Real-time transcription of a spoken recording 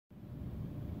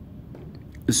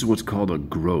This is what's called a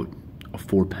groat, a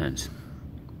fourpence.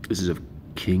 This is of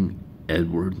King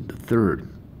Edward III.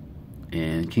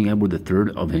 And King Edward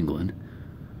III of England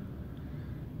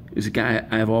is a guy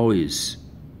I've always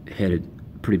had a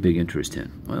pretty big interest in.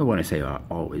 Well, when I say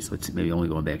always, let's maybe only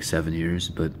going back 7 years,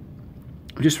 but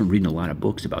just from reading a lot of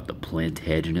books about the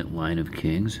Plantagenet line of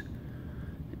kings,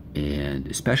 and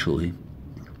especially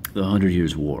the 100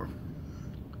 Years' War.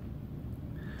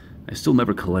 I still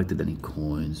never collected any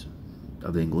coins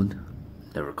of England,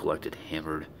 never collected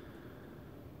hammered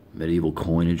medieval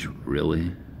coinage,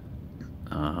 really.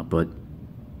 But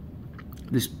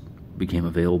this became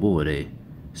available at a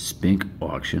Spink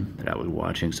auction that I was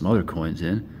watching some other coins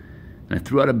in, and I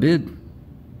threw out a bid,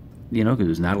 you know, because it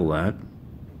was not a lot.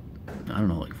 I don't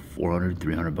know, like 400,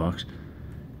 300 bucks,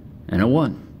 and I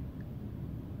won.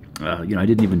 You know, I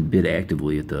didn't even bid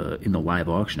actively in the live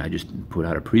auction. I just put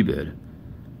out a pre-bid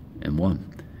and won.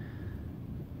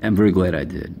 I'm very glad I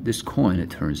did. This coin, it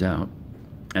turns out,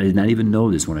 I did not even know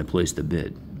this when I placed the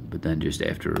bid, but then just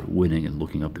after winning and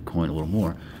looking up the coin a little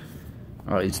more,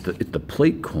 it's the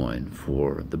plate coin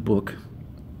for the book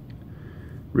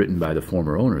written by the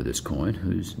former owner of this coin,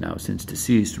 who's now since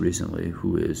deceased recently,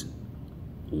 who is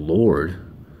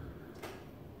Lord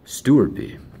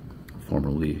Stewartby,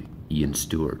 formerly Ian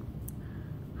Stewart,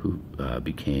 who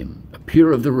became a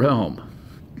peer of the realm,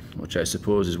 which I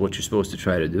suppose is what you're supposed to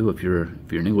try to do if you're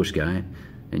an English guy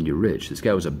and you're rich. This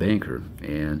guy was a banker,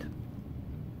 and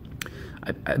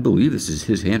I believe this is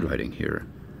his handwriting here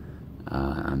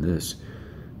on this.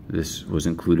 This was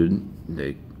included.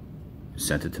 They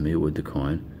sent it to me with the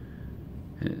coin,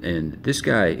 and this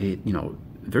guy, you know,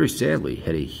 very sadly,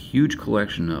 had a huge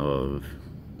collection of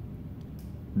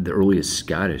the earliest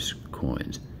Scottish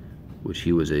coins, which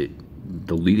he was the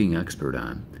leading expert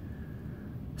on,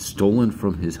 stolen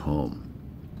from his home.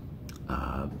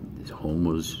 His home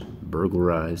was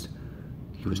burglarized.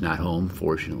 He was not home,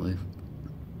 fortunately.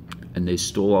 And they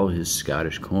stole all his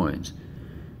Scottish coins,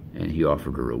 and he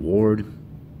offered a reward.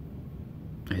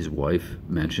 His wife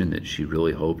mentioned that she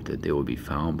really hoped that they would be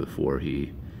found before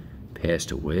he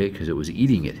passed away, because it was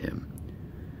eating at him.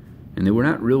 And they were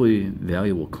not really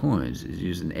valuable coins. It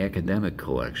was an academic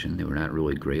collection. They were not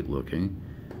really great looking,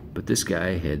 but this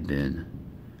guy had been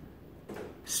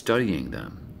studying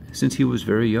them since he was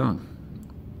very young.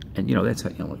 And you know, that's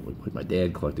how, you know, like my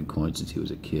dad collected coins since he was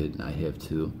a kid, and I have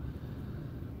too.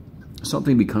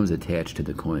 Something becomes attached to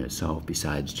the coin itself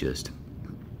besides just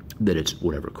that it's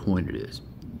whatever coin it is.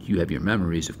 You have your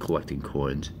memories of collecting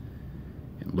coins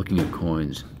and looking at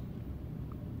coins,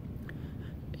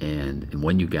 and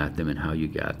when you got them and how you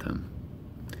got them.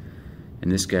 And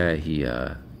this guy, he,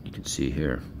 you can see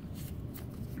here,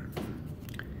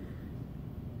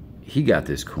 he got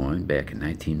this coin back in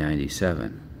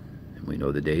 1997, and we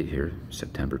know the date here,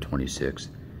 September 26th.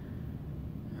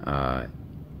 I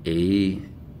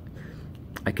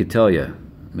could tell you,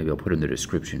 maybe I'll put in the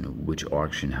description of which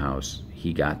auction house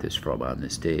he got this from on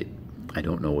this date. I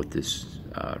don't know what this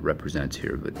represents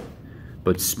here,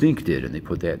 but Spink did, and they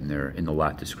put that in the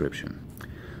lot description.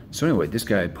 So anyway, this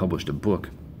guy published a book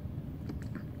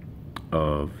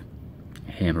of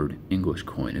hammered English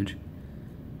coinage,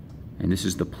 and this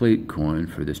is the plate coin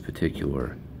for this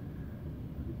particular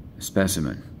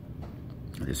specimen,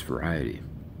 this variety.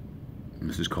 And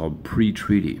this is called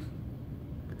pre-treaty,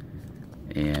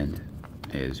 and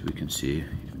as we can see,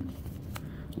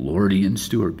 Lord Ian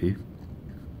Stewartby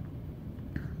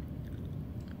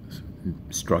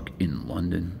struck in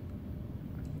London,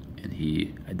 and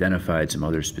he identified some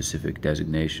other specific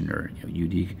designation or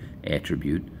unique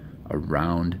attribute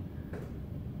around.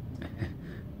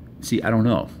 See, I don't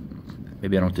know.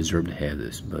 Maybe I don't deserve to have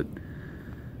this, but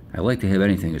I like to have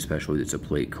anything, especially that's a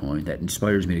plate coin. That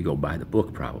inspires me to go buy the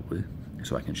book, probably,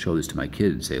 so I can show this to my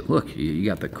kids and say, look, you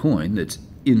got the coin that's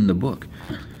in the book.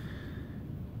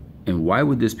 And why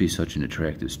would this be such an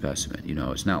attractive specimen? You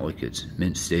know, it's not like it's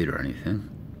mint state or anything.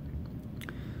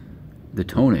 The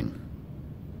toning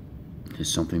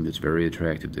is something that's very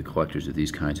attractive to collectors of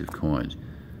these kinds of coins.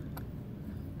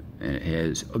 And it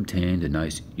has obtained a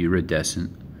nice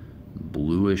iridescent,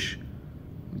 bluish,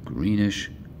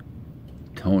 greenish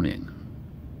toning.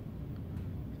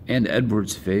 And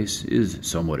Edward's face is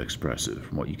somewhat expressive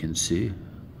from what you can see,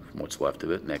 from what's left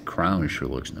of it, and that crown sure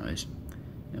looks nice.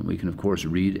 And we can, of course,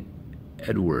 read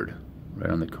Edward right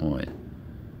on the coin.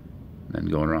 And then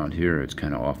going around here, it's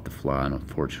kind of off the fly,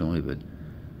 unfortunately, but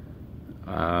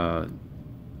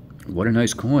what a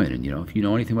nice coin. And, you know, if you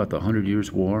know anything about the 100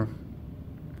 Years' War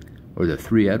or the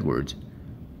three Edwards,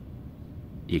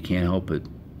 you can't help but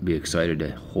be excited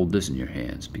to hold this in your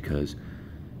hands, because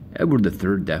Edward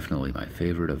III, definitely my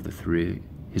favorite of the three,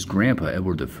 His grandpa,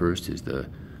 Edward the First, is the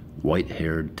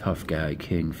white-haired, tough guy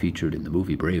king featured in the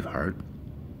movie Braveheart.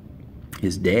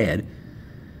 His dad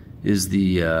is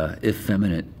the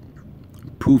effeminate,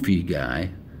 poofy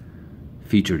guy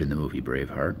featured in the movie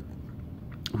Braveheart,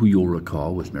 who you'll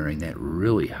recall was marrying that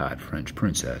really hot French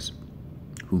princess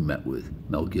who met with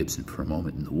Mel Gibson for a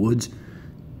moment in the woods.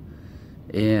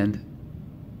 And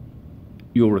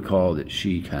you'll recall that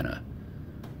she kind of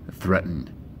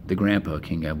threatened the grandpa,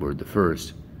 King Edward the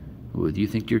First, with, "Do you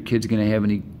think your kid's going to have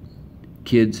any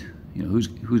kids? You know, who's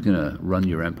going to run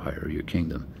your empire or your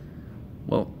kingdom?"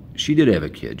 Well, she did have a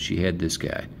kid. She had this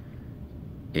guy.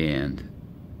 And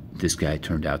this guy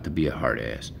turned out to be a hard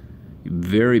ass.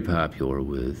 Very popular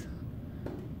with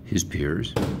his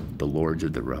peers, the lords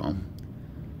of the realm.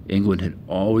 England had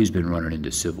always been running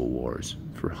into civil wars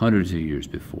for hundreds of years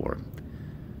before.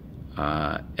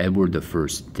 Edward the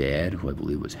First's dad, who I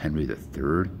believe was Henry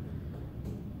III,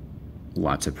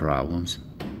 lots of problems.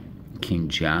 King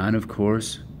John, of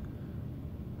course,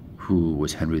 who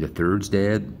was Henry III's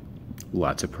dad,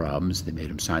 lots of problems. They made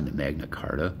him sign the Magna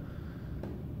Carta.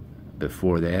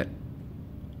 Before that,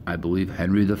 I believe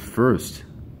Henry I,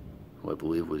 who I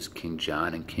believe was King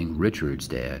John and King Richard's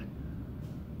dad.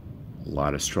 A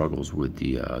lot of struggles with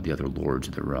the other lords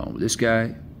of the realm. This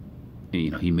guy,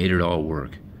 you know, he made it all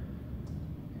work.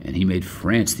 And he made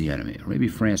France the enemy. Or maybe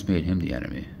France made him the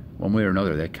enemy. One way or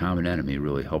another, that common enemy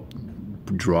really helped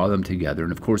draw them together.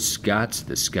 And of course,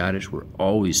 the Scottish were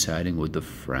always siding with the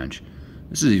French.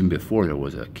 This is even before there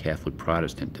was a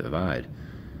Catholic-Protestant divide.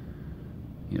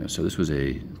 You know, so this was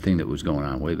a thing that was going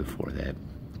on way before that,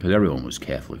 because everyone was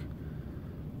Catholic.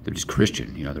 They're just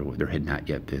Christian. You know, there had not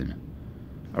yet been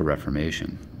a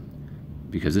Reformation,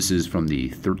 because this is from the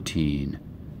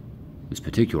this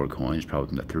particular coin is probably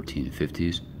from the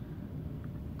 1350's.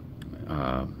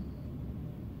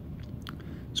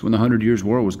 So when the 100 Years'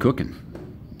 War was cooking,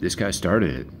 this guy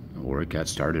started it, or it got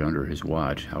started under his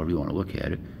watch, however you want to look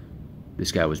at it.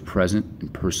 This guy was present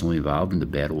and personally involved in the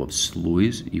Battle of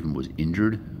Sluys, even was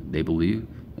injured, they believe,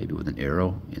 maybe with an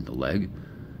arrow in the leg.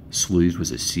 Sluys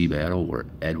was a sea battle where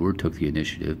Edward took the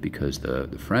initiative because the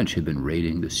French had been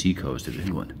raiding the seacoast of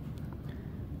England.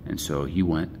 And so he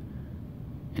went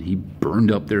and he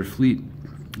burned up their fleet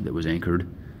that was anchored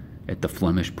at the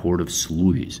Flemish port of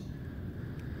Sluys.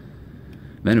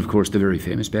 Then, of course, the very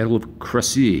famous Battle of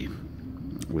Crecy,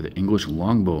 where the English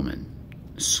longbowmen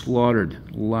slaughtered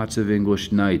lots of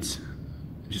English knights,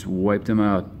 just wiped them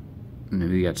out.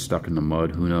 Maybe they got stuck in the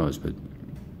mud, who knows, but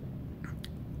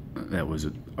that was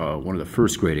one of the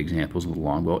first great examples of the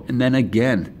longbow. And then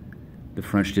again, the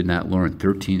French did not learn.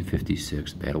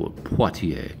 1356, Battle of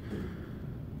Poitiers,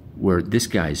 where this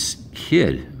guy's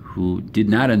kid, who did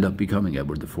not end up becoming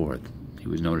Edward IV, he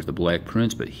was known as the Black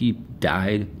Prince, but he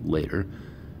died later,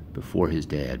 before his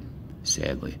dad,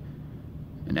 sadly.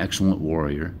 An excellent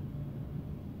warrior.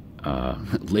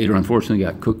 Later, unfortunately,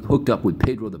 got hooked up with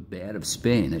Pedro the Bad of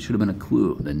Spain. That should have been a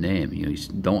clue, the name. You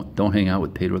know, don't hang out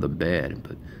with Pedro the Bad,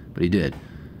 but he did.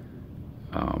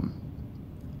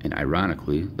 And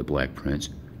ironically, the Black Prince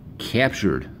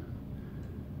captured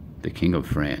the King of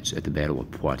France at the Battle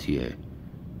of Poitiers,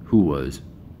 who was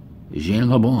Jean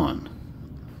le Bon,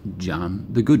 John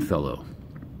the Goodfellow,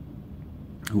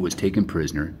 who was taken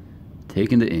prisoner,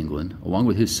 taken to England, along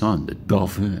with his son, the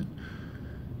Dauphin.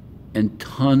 And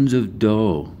tons of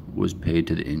dough was paid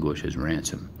to the English as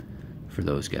ransom for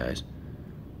those guys.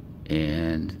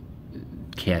 And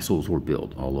castles were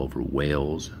built all over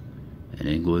Wales and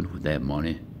England with that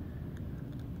money.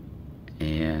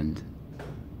 And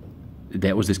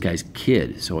that was this guy's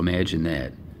kid. So imagine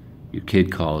that. Your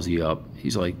kid calls you up.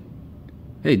 He's like,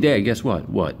 "Hey, Dad, guess what?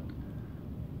 What?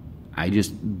 I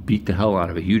just beat the hell out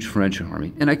of a huge French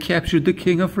army, and I captured the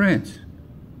King of France,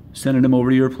 sending him over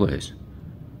to your place."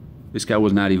 This guy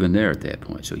was not even there at that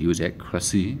point. So he was at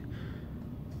Crecy,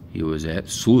 he was at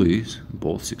Sluys,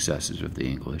 both successes of the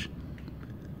English.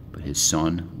 But his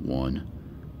son won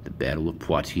the Battle of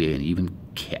Poitiers, and even,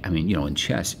 I mean, you know, in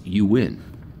chess, you win.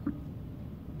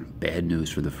 Bad news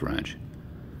for the French.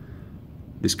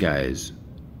 This guy is,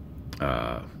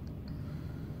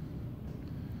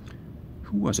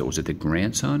 who was it? Was it the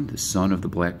grandson, the son of the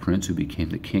Black Prince who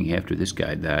became the king after this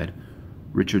guy died?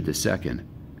 Richard II.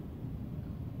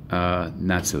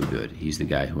 Not so good. He's the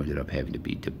guy who ended up having to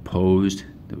be deposed.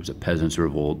 There was a peasants'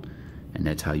 revolt, and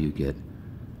that's how you get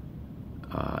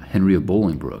Henry of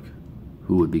Bolingbroke,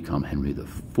 who would become Henry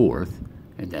IV,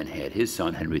 and then had his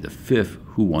son Henry V,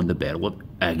 who won the Battle of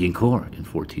Agincourt in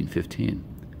 1415.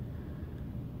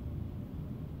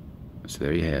 So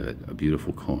there you have it, a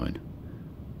beautiful coin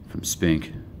from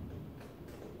Spink.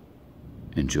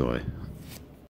 Enjoy.